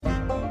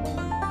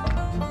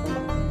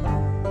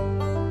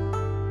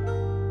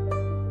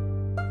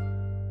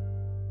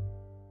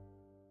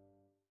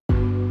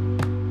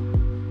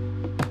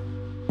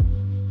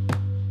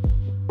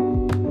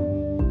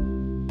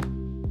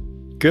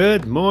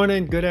Good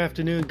morning, good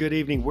afternoon, good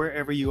evening,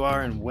 wherever you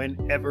are and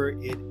whenever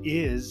it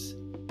is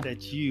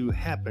that you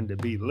happen to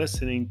be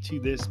listening to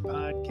this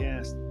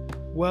podcast.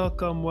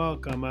 Welcome,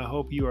 welcome. I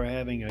hope you are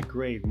having a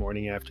great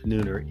morning,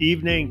 afternoon, or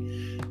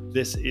evening.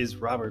 This is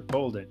Robert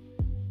Bolden,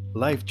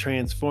 Life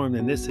Transformed,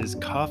 and this is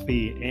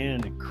Coffee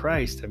and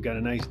Christ. I've got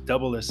a nice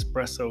double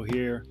espresso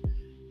here.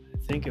 I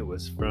think it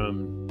was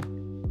from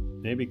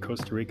maybe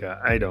Costa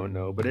Rica. I don't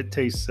know, but it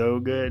tastes so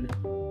good.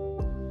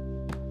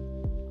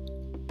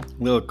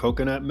 Little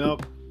coconut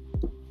milk.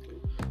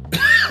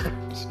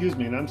 Excuse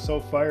me, and I'm so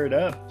fired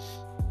up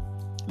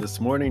this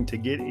morning to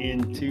get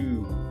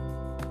into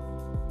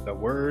the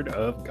Word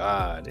of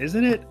God.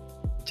 Isn't it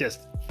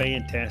just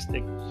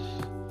fantastic?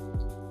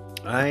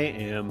 I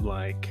am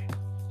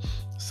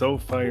so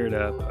fired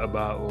up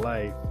about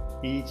life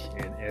each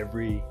and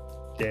every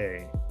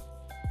day.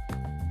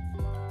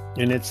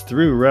 And it's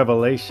through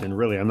revelation,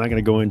 really. I'm not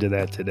going to go into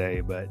that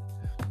today, but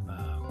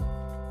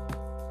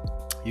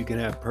you can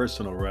have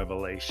personal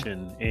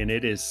revelation, and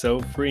it is so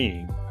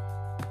freeing.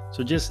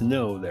 So just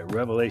know that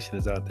revelation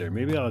is out there.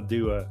 Maybe I'll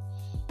do a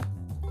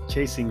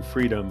Chasing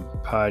Freedom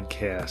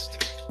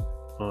podcast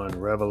on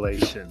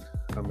revelation.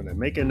 I'm going to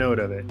make a note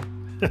of it.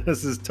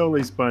 This is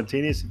totally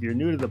spontaneous. If you're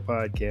new to the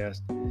podcast,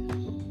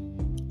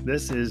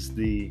 this is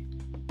the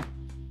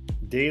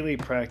daily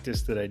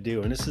practice that I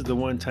do. And this is the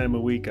one time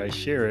a week I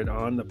share it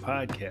on the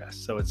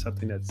podcast. So it's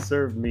something that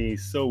served me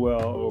so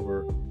well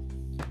over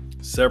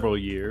several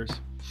years.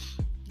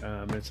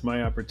 It's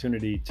my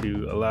opportunity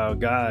to allow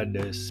God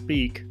to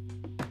speak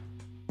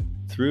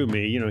through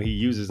me. You know, He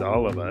uses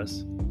all of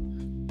us.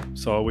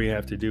 So all we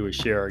have to do is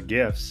share our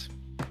gifts.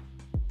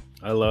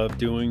 I love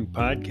doing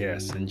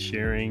podcasts and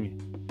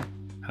sharing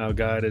how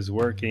God is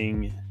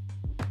working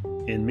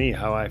in me,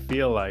 how I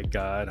feel like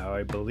God, how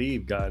I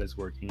believe God is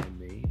working in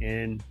me.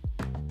 And,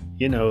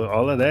 you know,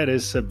 all of that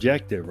is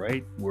subjective,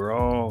 right? We're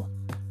all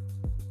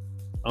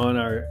on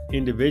our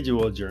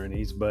individual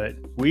journeys, but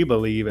we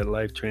believe at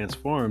Life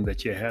Transformed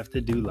that you have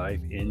to do life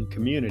in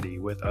community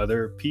with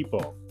other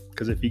people.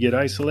 Because if you get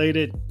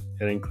isolated,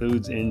 it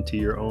includes into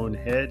your own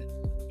head,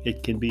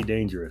 it can be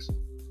dangerous.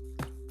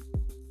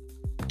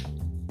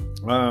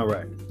 All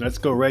right, let's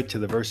go right to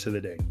the verse of the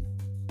day.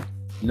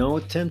 No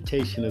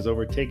temptation is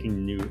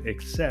overtaking you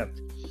except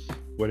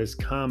what is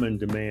common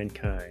to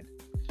mankind.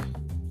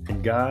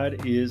 And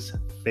God is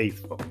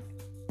faithful.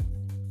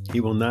 He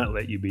will not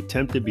let you be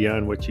tempted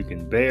beyond what you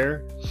can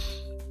bear.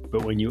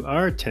 But when you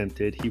are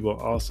tempted, He will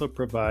also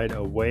provide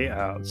a way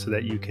out so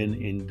that you can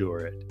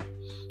endure it.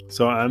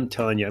 So I'm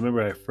telling you, I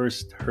remember I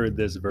first heard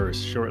this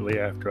verse shortly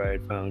after I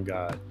had found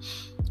God.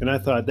 And I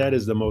thought that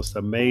is the most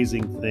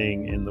amazing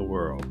thing in the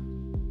world.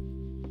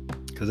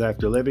 Because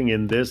after living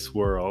in this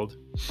world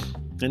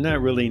and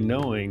not really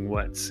knowing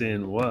what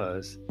sin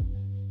was,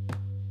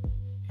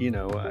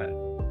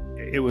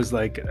 it was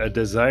like a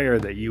desire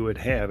that you would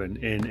have.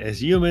 And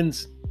as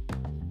humans,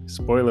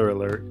 spoiler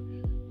alert,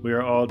 we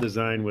are all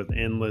designed with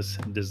endless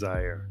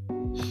desire.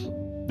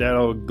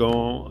 That'll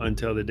go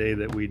until the day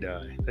that we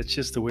die. That's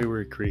just the way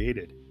we're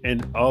created.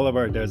 And all of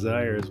our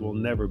desires will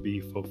never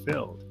be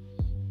fulfilled.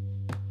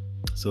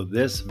 So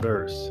this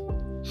verse,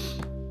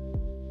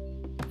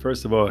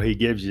 first of all, he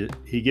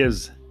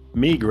gives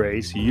me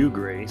grace, you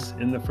grace.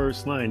 In the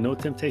first line, no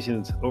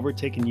temptation is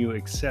overtaken you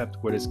except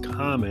what is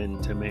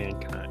common to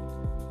mankind.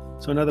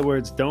 So in other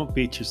words, don't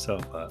beat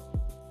yourself up.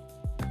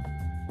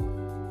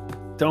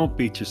 Don't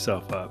beat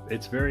yourself up.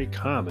 It's very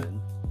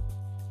common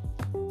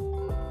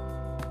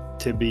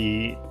to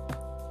be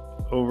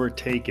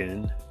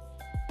overtaken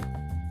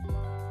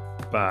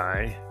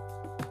by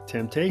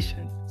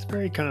temptation. It's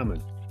very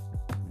common.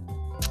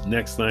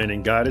 Next line,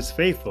 and God is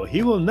faithful.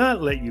 He will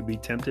not let you be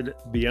tempted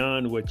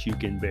beyond what you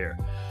can bear.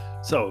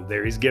 So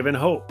there He's given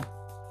hope.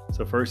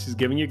 So first He's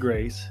giving you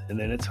grace, and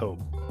then it's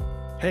hope.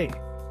 Hey,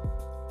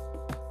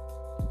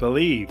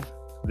 believe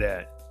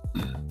that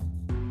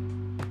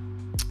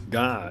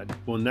God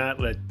will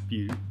not let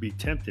you be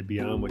tempted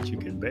beyond what you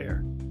can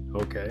bear.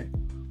 Okay?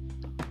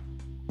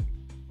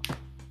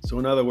 So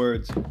in other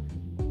words,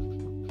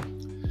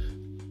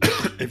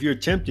 if you're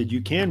tempted,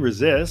 you can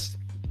resist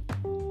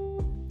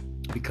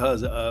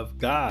because of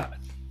God.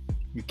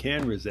 You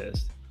can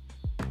resist.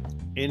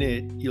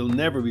 You'll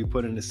never be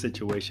put in a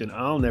situation,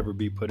 I'll never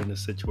be put in a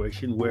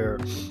situation where,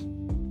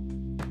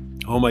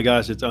 oh my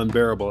gosh, it's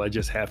unbearable, I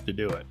just have to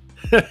do it.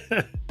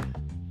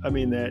 I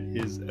mean, that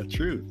is a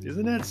truth.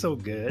 Isn't that so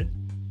good?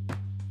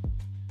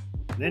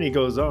 And then he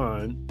goes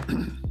on,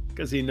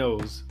 because he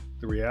knows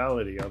the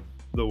reality of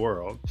the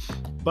world.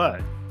 But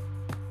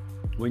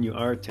when you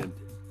are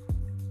tempted,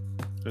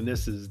 and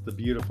this is the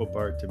beautiful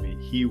part to me,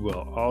 He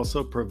will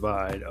also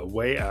provide a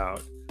way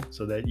out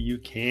so that you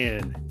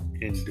can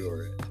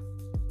endure it.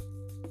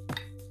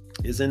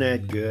 Isn't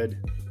that good?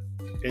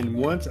 And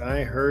once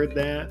I heard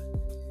that,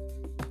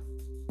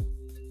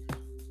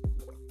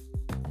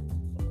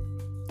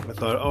 I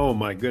thought, oh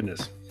my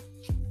goodness.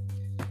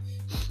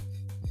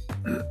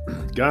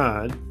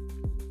 God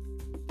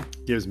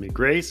gives me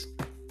grace,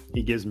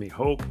 He gives me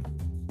hope,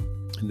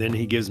 and then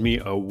He gives me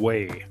a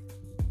way.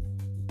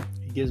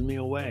 He He gives me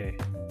a way.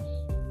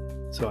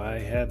 So I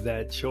have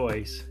that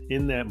choice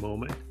in that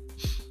moment,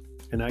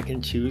 and I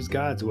can choose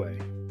God's way.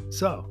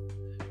 So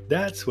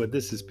that's what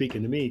this is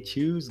speaking to me.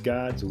 Choose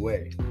God's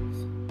way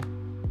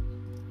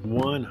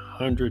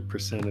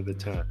 100% of the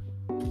time.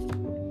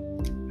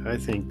 I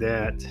think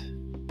that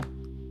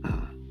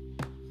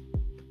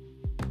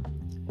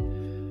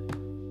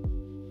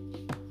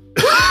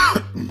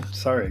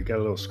sorry, I got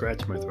a little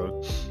scratch in my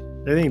throat.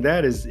 I think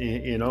that is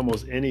in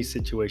almost any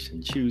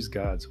situation. Choose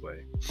God's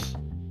way.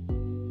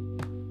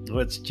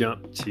 Let's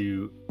jump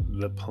to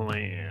the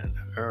plan.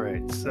 All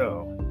right,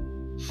 so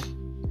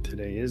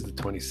today is the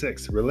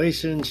 26th.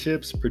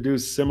 Relationships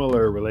produce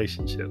similar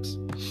relationships.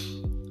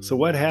 So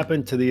what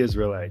happened to the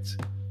Israelites?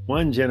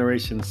 One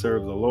generation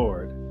served the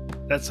Lord.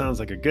 That sounds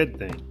like a good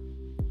thing.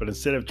 But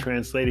instead of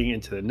translating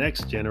into the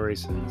next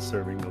generation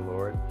serving the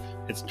Lord,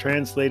 it's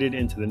translated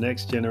into the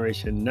next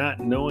generation not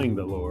knowing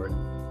the Lord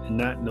and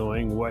not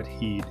knowing what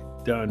He'd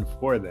done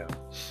for them.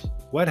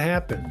 What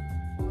happened?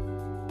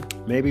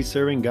 Maybe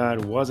serving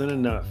God wasn't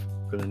enough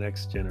for the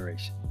next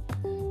generation.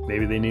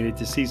 Maybe they needed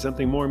to see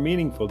something more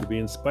meaningful to be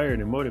inspired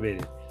and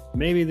motivated.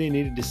 Maybe they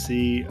needed to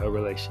see a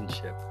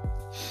relationship.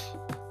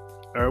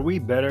 Are we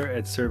better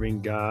at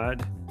serving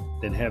God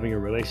than having a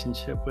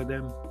relationship with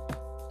Him?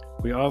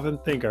 We often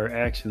think our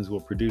actions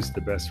will produce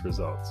the best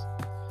results.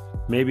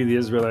 Maybe the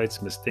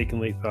Israelites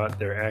mistakenly thought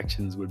their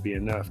actions would be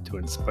enough to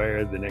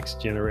inspire the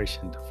next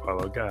generation to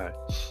follow God.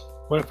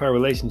 What if our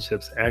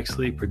relationships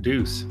actually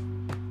produce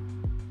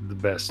the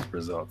best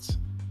results?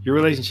 Your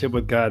relationship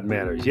with God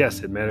matters. Yes,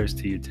 it matters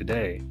to you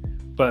today,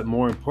 but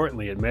more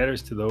importantly, it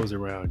matters to those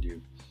around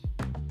you.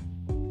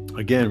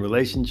 Again,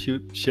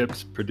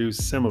 relationships produce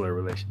similar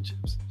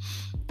relationships.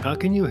 How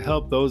can you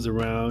help those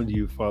around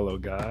you follow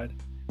God?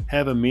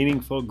 Have a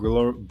meaningful,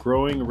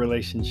 growing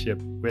relationship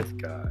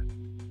with God.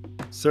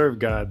 Serve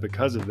God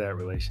because of that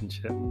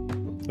relationship.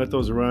 Let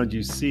those around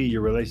you see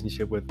your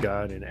relationship with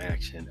God in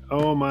action.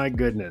 Oh my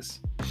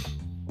goodness.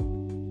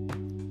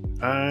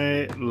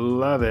 I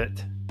love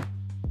it.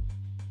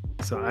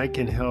 So I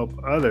can help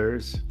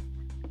others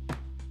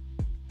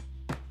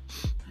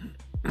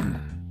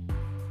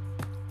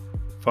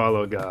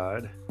follow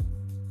God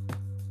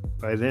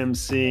by them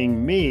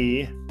seeing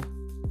me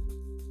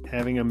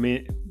having a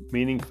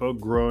meaningful,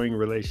 growing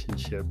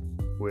relationship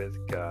with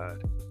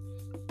God.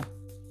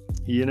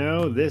 You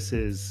know, this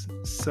is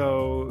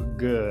so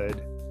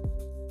good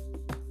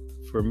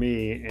for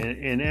me.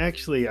 And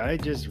actually, I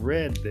just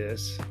read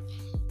this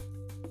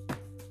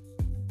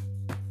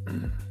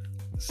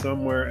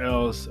somewhere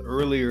else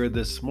earlier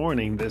this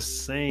morning. It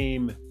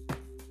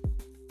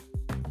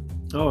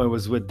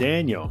was with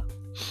Daniel,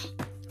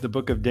 the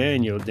book of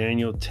Daniel,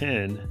 Daniel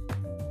 10,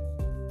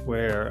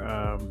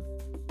 where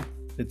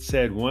it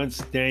said once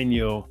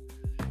Daniel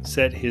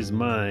set his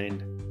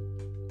mind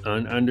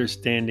on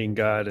understanding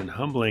God and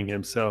humbling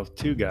himself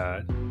to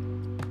God,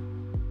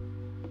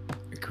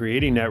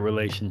 creating that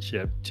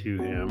relationship to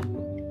Him,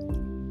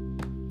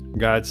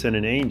 God sent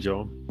an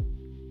angel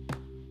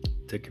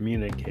to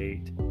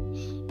communicate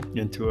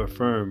and to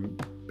affirm,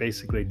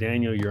 basically,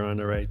 Daniel, you're on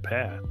the right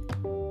path,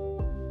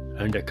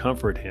 and to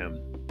comfort him,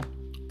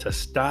 to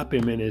stop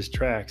him in his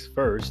tracks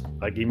first,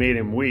 like he made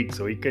him weak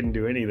so he couldn't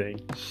do anything.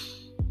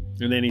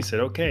 And then he said,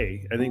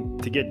 okay, I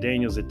think to get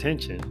Daniel's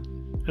attention.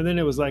 And then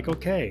it was like,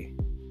 okay,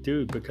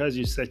 dude, because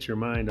you set your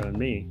mind on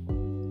me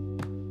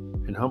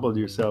and humbled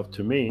yourself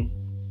to me,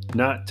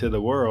 not to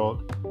the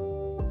world.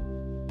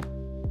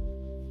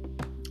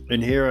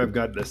 And here I've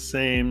got the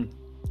same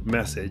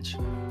message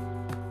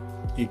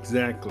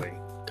exactly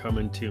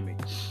coming to me.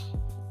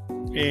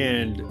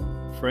 And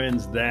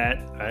friends, that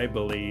I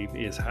believe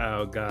is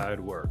how God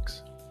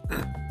works.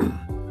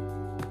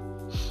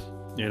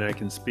 And I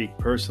can speak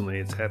personally.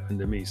 It's happened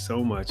to me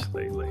so much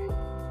lately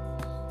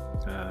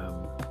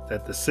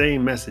that the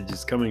same message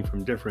is coming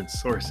from different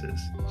sources.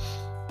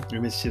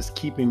 And it's just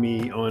keeping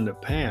me on the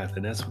path.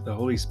 And that's what the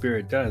Holy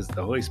Spirit does.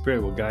 The Holy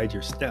Spirit will guide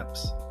your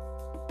steps.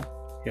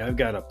 Yeah, I've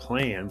got a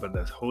plan, but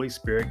the Holy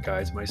Spirit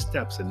guides my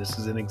steps. And this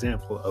is an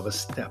example of a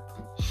step.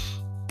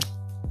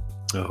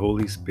 A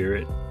Holy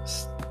Spirit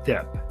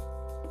step.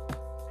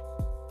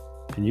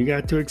 And you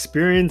got to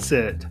experience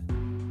it.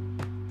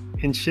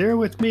 And share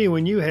with me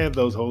when you have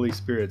those Holy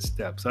Spirit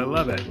steps. I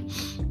love it.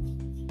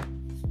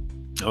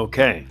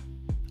 Okay.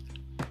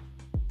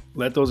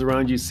 Let those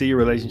around you see your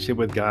relationship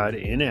with God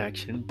in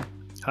action.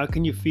 How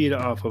can you feed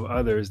off of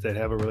others that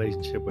have a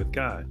relationship with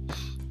God?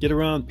 Get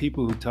around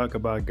people who talk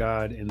about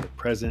God in the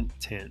present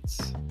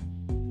tense.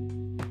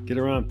 Get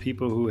around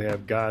people who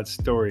have God's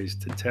stories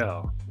to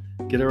tell.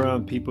 Get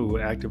around people who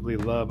actively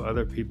love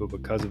other people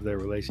because of their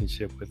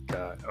relationship with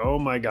God. Oh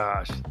my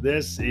gosh,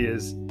 this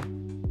is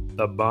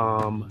the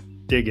bomb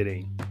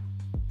diggity.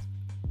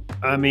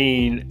 I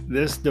mean,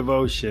 this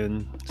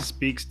devotion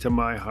speaks to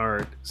my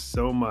heart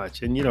so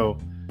much. And you know,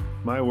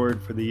 my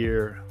word for the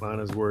year,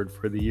 Lana's word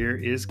for the year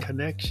is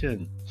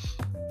connection.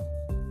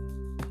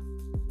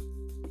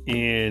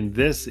 And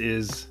this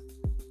is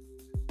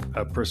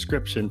a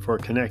prescription for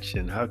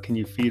connection. How can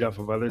you feed off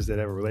of others that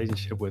have a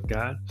relationship with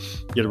God?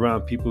 Get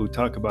around people who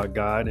talk about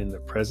God in the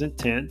present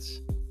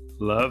tense.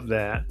 Love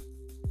that.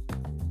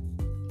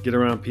 Get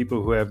around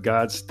people who have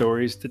God's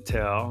stories to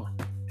tell.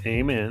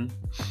 Amen.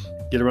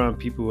 Get around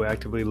people who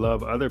actively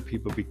love other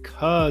people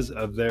because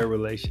of their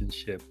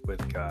relationship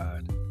with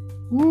God.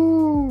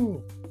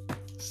 Woo!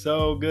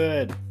 So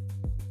good.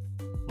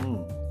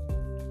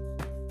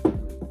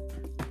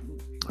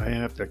 I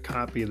have to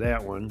copy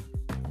that one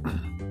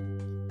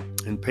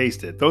and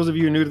paste it. Those of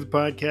you new to the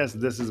podcast,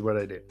 this is what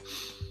I do.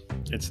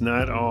 It's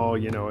not all,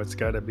 it's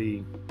got to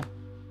be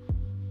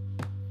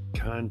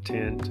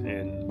content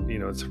and,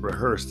 it's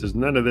rehearsed. There's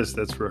none of this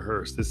that's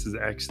rehearsed. This is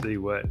actually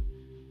what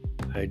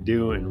I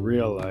do in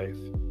real life.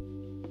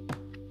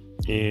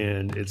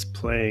 And it's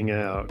playing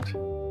out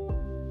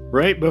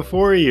right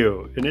before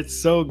you. And it's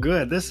so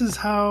good. This is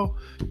how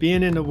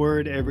being in the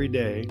Word every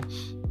day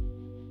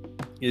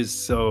is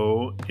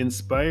so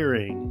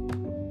inspiring.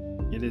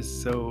 It is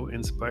so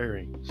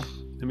inspiring.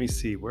 Let me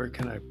see, where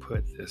can I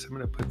put this? I'm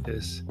going to put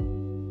this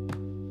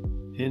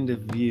end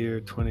of year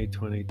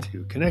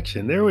 2022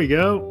 connection. There we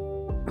go.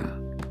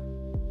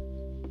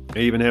 I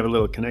even have a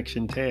little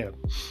connection tab.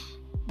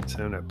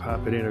 So I'm going to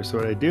pop it in. Or so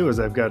what I do is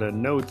I've got a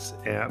notes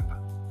app.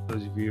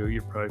 Those of you,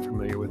 you're probably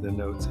familiar with the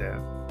notes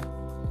app.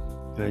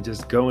 And I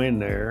just go in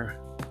there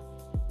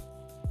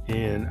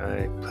and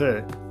I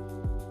put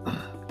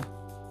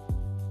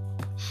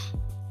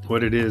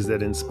what it is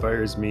that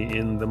inspires me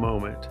in the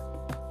moment.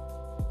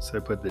 So I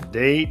put the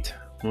date,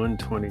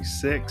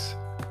 1/26,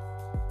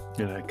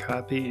 and I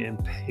copy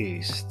and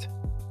paste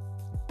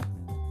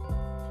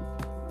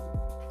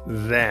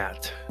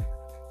that.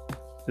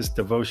 This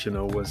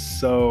devotional was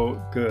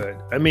so good.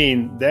 I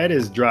mean, that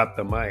is drop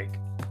the mic.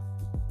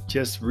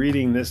 Just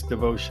reading this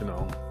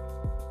devotional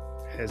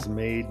has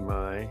made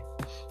my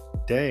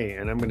day,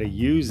 and I'm going to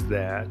use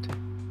that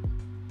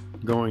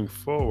going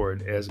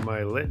forward as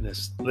my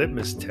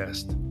litmus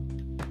test.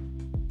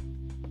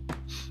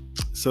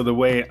 So the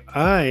way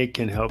I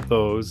can help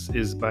those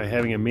is by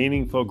having a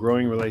meaningful,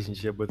 growing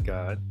relationship with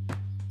God.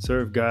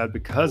 Serve God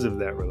because of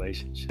that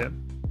relationship.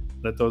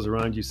 Let those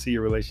around you see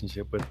your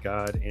relationship with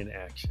God in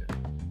action.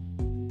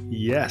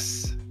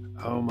 Yes.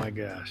 Oh my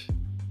gosh.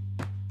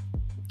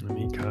 Let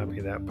me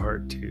copy that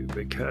part too,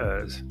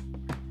 because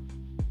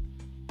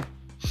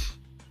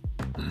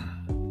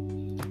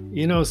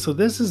so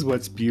this is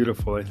what's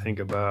beautiful, I think,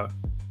 about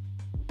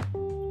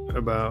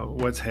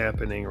what's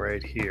happening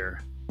right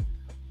here.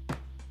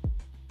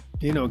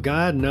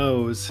 God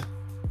knows,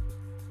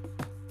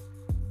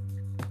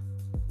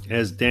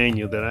 as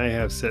Daniel, that I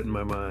have set in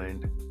my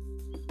mind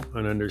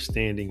on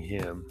understanding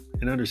him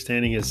and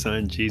understanding his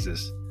son,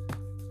 Jesus. I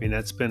mean,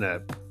 that's been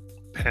a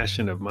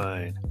passion of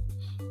mine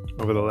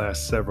over the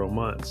last several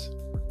months.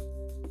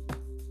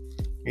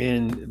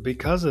 And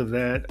because of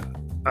that,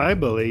 I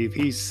believe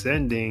he's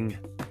sending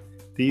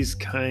these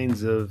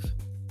kinds of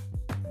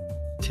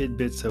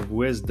tidbits of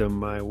wisdom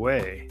my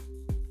way.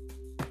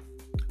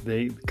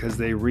 Because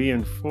they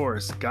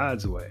reinforce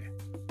God's way.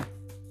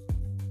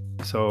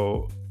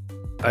 So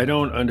I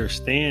don't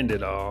understand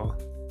it all,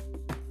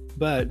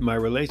 but my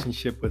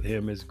relationship with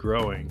him is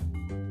growing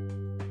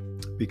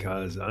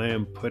because I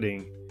am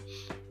putting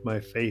my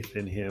faith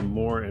in him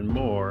more and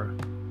more.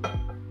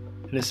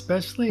 And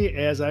especially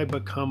as I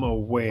become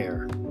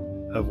aware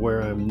of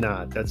where I'm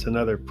not. That's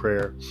another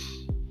prayer.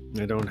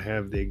 I don't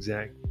have the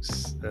exact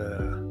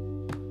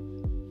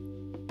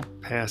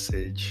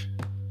passage.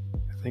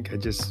 I think I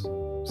just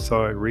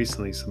saw it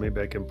recently, so maybe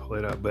I can pull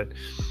it up. But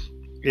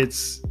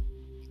it's,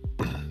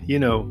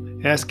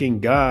 asking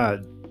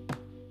God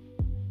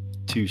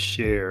to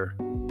share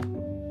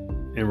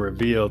and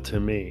reveal to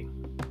me,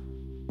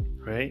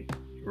 right?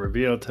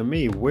 Reveal to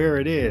me where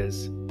it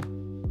is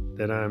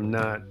that I'm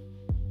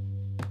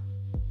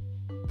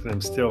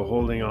still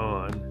holding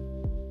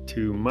on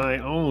to my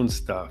own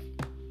stuff.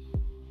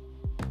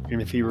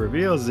 And if he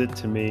reveals it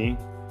to me,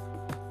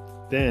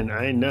 then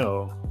I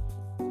know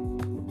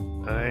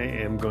I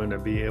am going to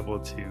be able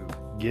to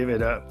give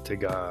it up to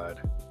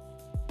God.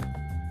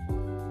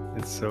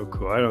 It's so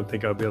cool. I don't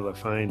think I'll be able to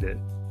find it,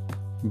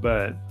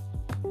 but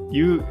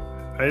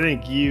I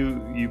think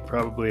you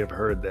probably have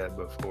heard that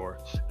before.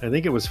 I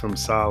think it was from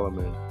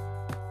Solomon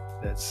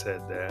that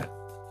said that.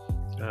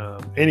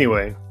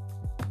 Anyway,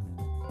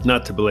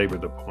 not to belabor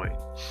the point,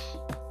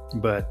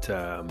 but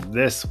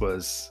this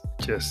was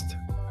just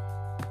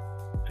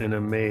an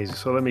amazing.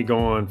 So let me go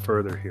on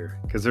further here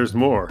because there's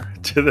more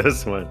to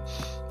this one.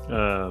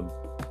 Oh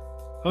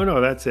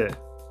no, that's it.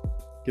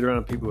 Get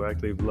around people who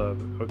actively love.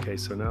 Okay,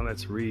 so now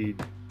let's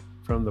read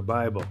from the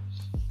Bible.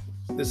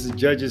 This is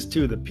Judges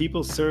 2. The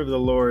people served the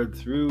Lord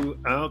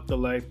throughout the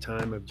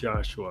lifetime of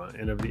Joshua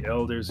and of the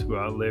elders who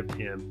outlived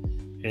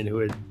him and who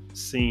had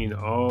seen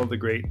all the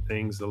great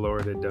things the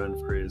Lord had done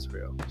for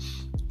Israel.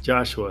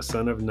 Joshua,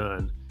 son of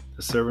Nun,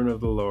 the servant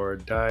of the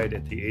Lord, died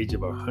at the age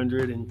of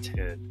 110,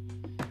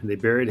 and they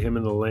buried him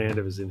in the land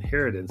of his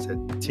inheritance at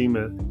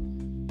Timnath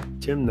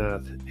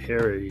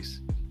Heres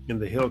in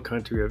the hill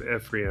country of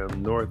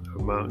Ephraim, north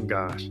of Mount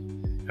Gosh.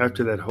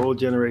 After that whole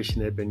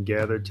generation had been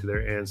gathered to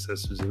their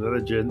ancestors,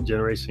 another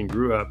generation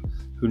grew up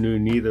who knew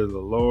neither the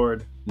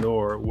Lord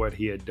nor what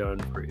he had done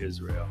for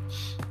Israel.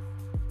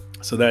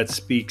 So that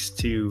speaks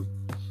to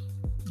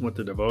what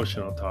the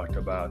devotional talked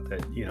about,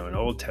 that, in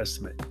Old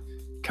Testament,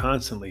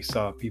 constantly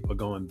saw people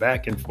going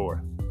back and forth.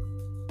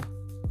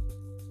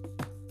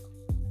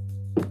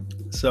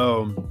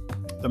 So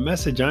the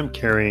message I'm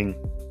carrying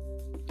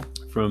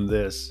from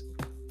this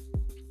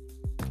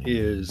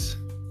is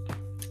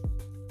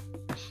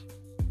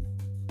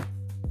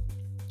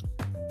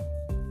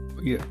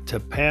to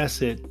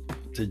pass it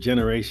to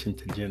generation,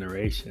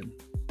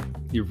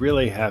 you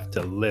really have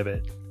to live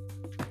it.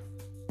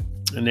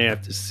 And they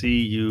have to see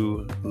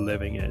you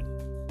living it.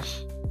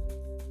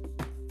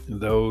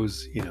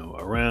 Those,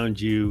 around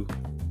you,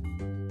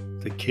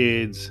 the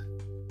kids,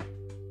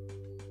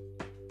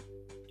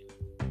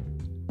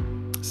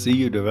 see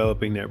you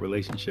developing that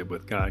relationship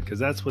with God, because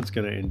that's what's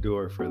going to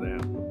endure for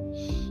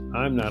them.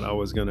 I'm not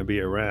always going to be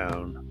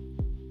around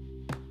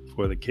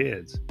for the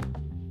kids,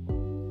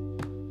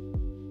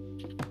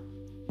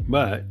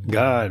 but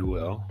God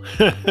will.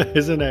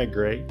 Isn't that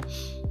great?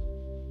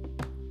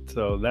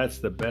 So that's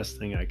the best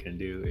thing I can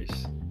do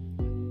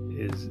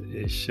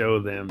is show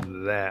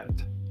them that.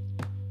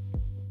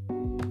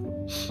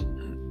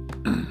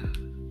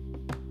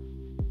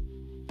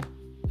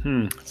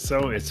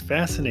 So it's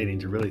fascinating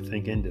to really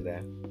think into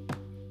that.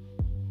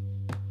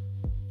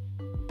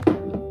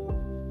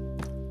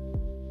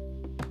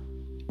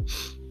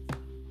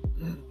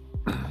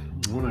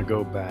 I want to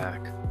go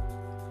back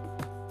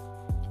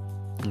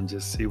and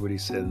just see what he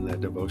said in that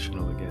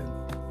devotional again.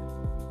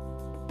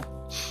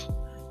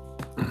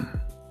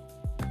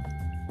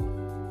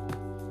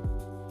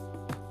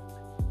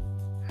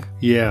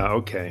 Yeah,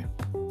 okay.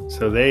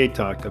 So they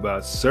talked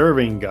about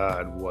serving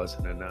God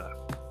wasn't enough.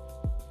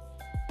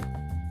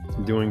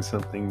 Doing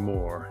something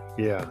more.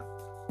 Yeah.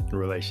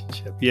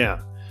 Relationship.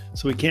 Yeah.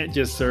 So we can't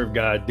just serve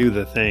God, do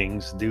the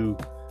things, do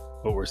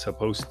what we're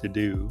supposed to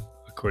do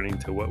according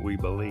to what we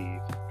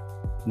believe.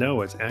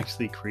 No, it's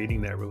actually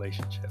creating that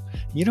relationship.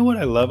 You know what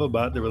I love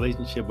about the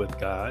relationship with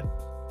God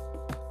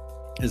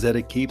is that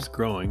it keeps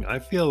growing. I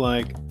feel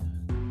like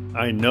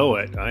I know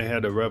it. I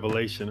had a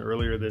revelation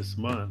earlier this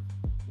month.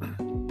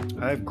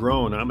 I've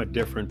grown. I'm a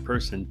different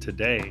person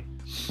today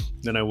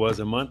than I was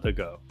a month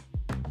ago.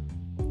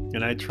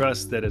 And I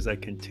trust that as I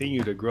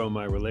continue to grow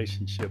my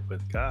relationship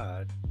with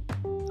God,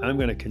 I'm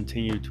going to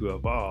continue to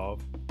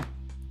evolve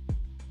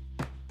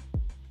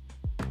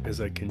as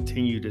I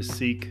continue to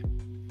seek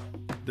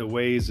the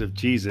ways of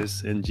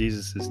Jesus and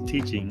Jesus's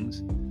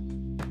teachings.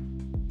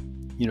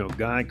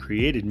 God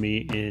created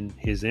me in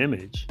his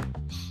image.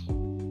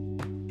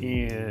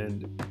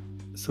 And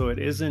so it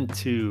isn't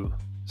to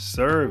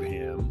serve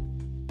him.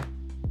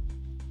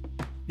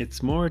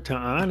 It's more to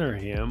honor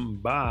him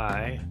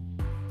by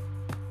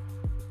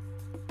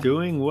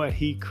doing what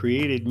he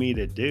created me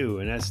to do.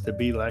 And that's to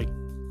be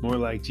more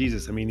like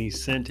Jesus. I mean, he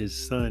sent his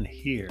son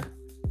here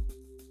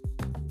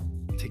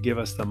to give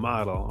us the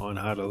model on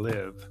how to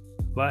live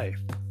life.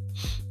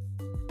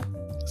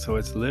 So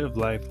it's live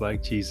life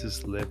like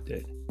Jesus lived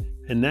it.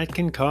 And that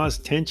can cause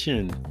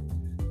tension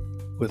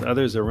with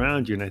others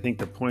around you. And I think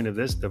the point of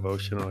this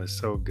devotional is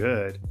so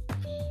good,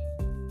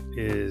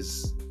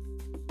 is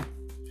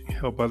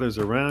help others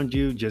around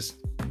you.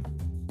 Just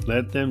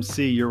let them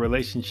see your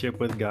relationship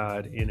with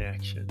God in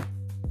action.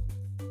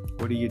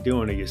 What are you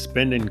doing? Are you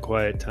spending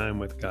quiet time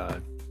with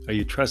God? Are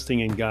you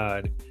trusting in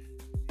God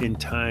in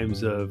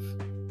times of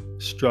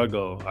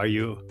struggle? Are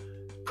you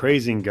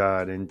praising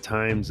God in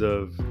times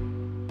of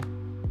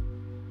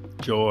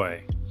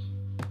joy?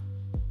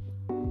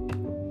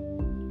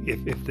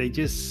 If they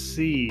just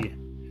see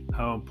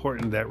how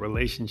important that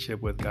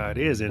relationship with God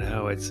is and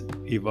how it's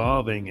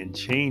evolving and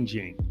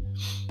changing,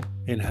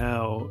 and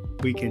how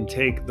we can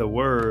take the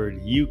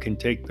word, you can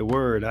take the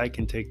word, I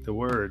can take the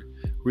word,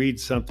 read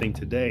something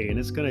today, and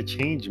it's going to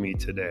change me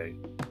today.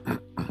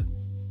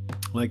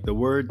 Like the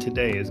word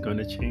today is going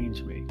to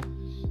change me.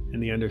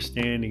 And the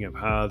understanding of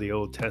how the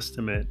Old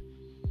Testament,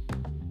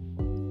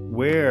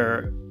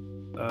 where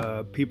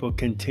people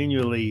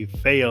continually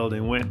failed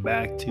and went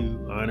back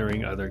to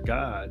honoring other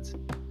gods.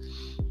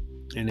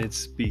 And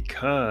it's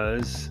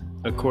because,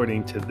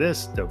 according to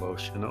this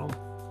devotional,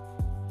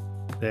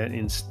 that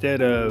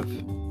instead of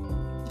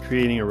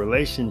creating a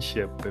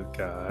relationship with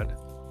God,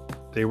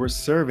 they were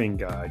serving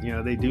God.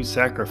 They do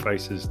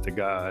sacrifices to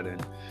God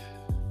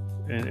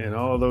and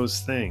all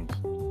those things.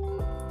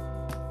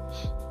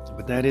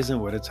 But that isn't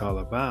what it's all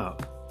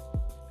about.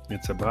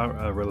 It's about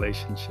a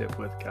relationship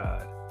with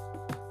God.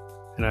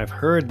 And I've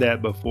heard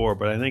that before,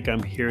 but I think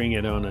I'm hearing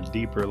it on a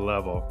deeper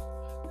level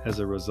as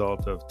a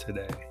result of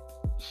today.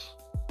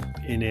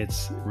 In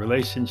its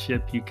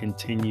relationship, you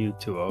continue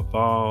to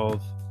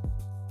evolve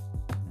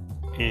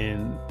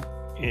and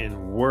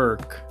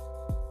work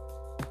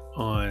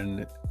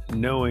on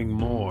knowing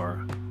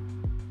more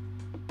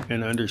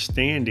and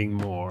understanding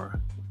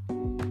more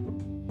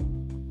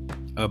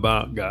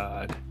about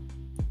God,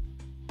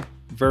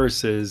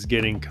 versus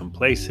getting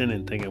complacent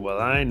and thinking, well,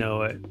 I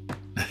know it.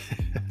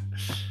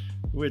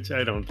 which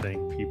I don't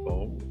think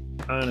people,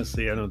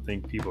 honestly, I don't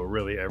think people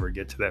really ever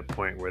get to that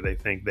point where they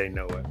think they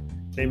know it.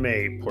 They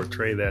may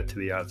portray that to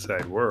the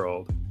outside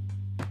world,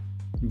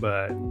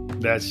 but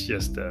that's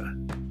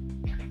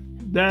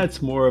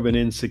more of an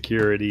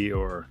insecurity,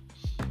 or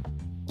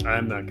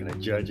I'm not going to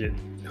judge it.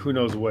 Who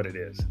knows what it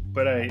is?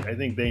 But I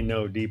think they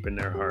know deep in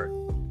their heart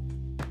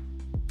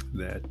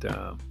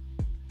that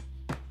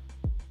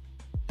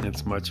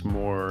it's much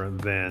more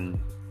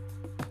than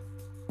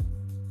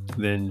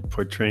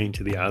portraying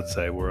to the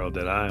outside world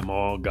that I'm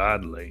all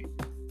godly.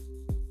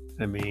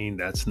 I mean,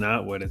 that's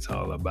not what it's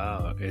all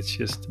about. It's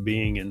just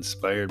being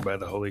inspired by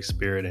the Holy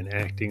Spirit and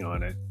acting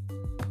on it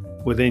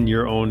within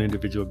your own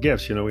individual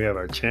gifts. We have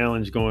our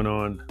challenge going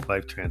on,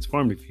 Life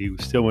Transformed. If you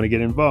still want to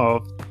get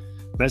involved,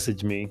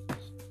 message me,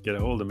 get a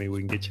hold of me. We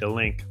can get you a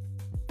link.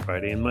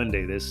 Friday and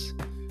Monday, this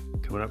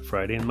coming up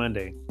Friday and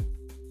Monday.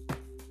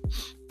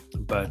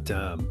 But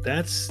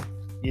that's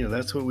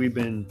what we've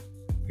been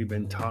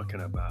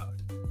talking about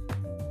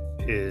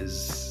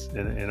is,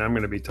 and I'm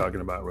going to be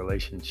talking about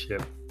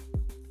relationship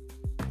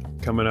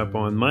coming up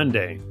on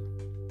Monday.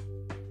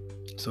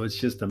 So it's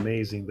just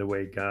amazing the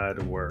way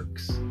God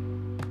works.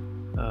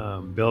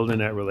 Building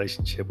that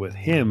relationship with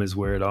Him is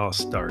where it all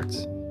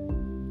starts.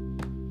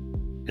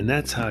 And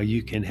that's how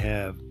you can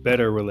have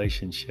better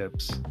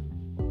relationships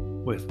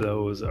with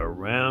those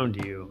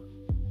around you.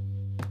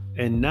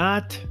 And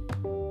not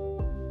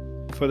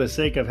for the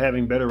sake of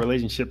having better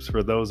relationships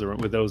with those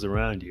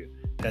around you.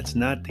 That's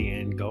not the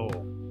end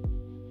goal.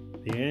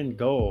 The end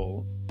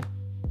goal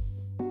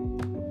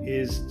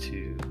is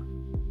to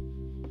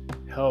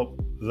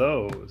help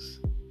those.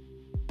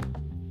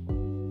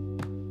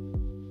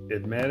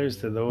 It matters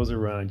to those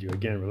around you.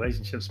 Again,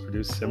 relationships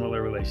produce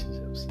similar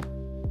relationships.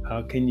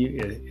 How can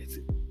you,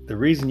 the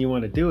reason you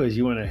want to do is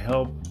you want to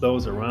help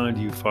those around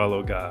you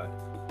follow God.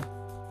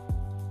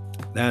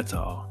 That's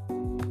all.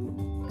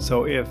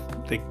 So if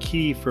the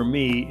key for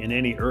me in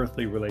any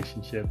earthly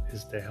relationship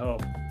is to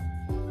help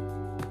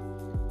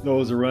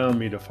those around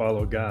me to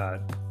follow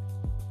God,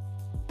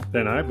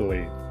 then I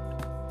believe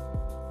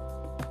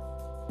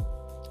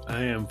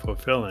I am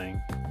fulfilling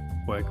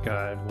what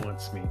God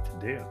wants me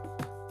to do.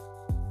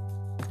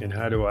 And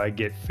how do I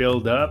get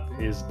filled up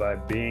is by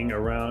being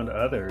around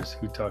others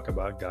who talk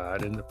about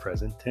God in the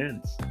present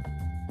tense.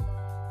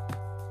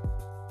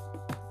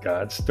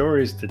 God's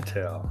stories to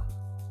tell.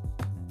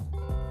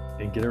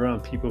 And get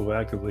around people who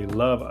actively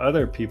love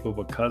other people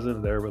because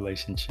of their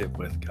relationship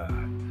with God.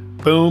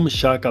 Boom,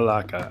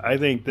 shakalaka. I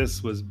think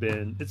it's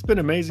been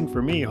amazing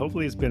for me.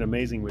 Hopefully it's been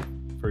amazing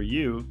for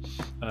you.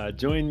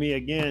 Join me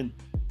again.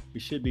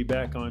 We should be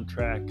back on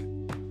track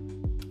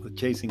with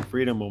Chasing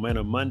Freedom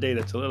Momentum Monday.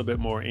 That's a little bit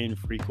more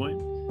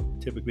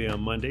infrequent. Typically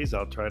on Mondays,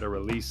 I'll try to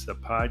release a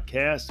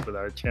podcast with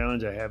our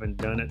challenge. I haven't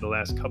done it the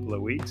last couple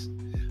of weeks,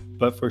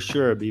 but for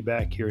sure, be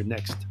back here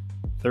next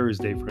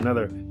Thursday for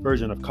another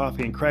version of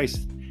Coffee and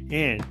Christ.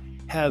 And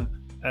have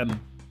an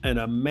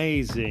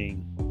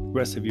amazing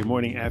rest of your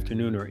morning,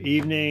 afternoon, or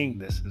evening.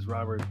 This is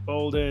Robert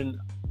Bolden,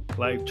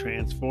 Life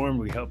Transformed.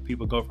 We help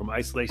people go from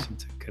isolation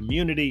to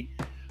community,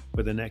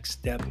 where the next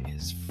step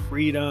is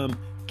freedom.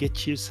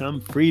 Get you some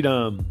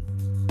freedom.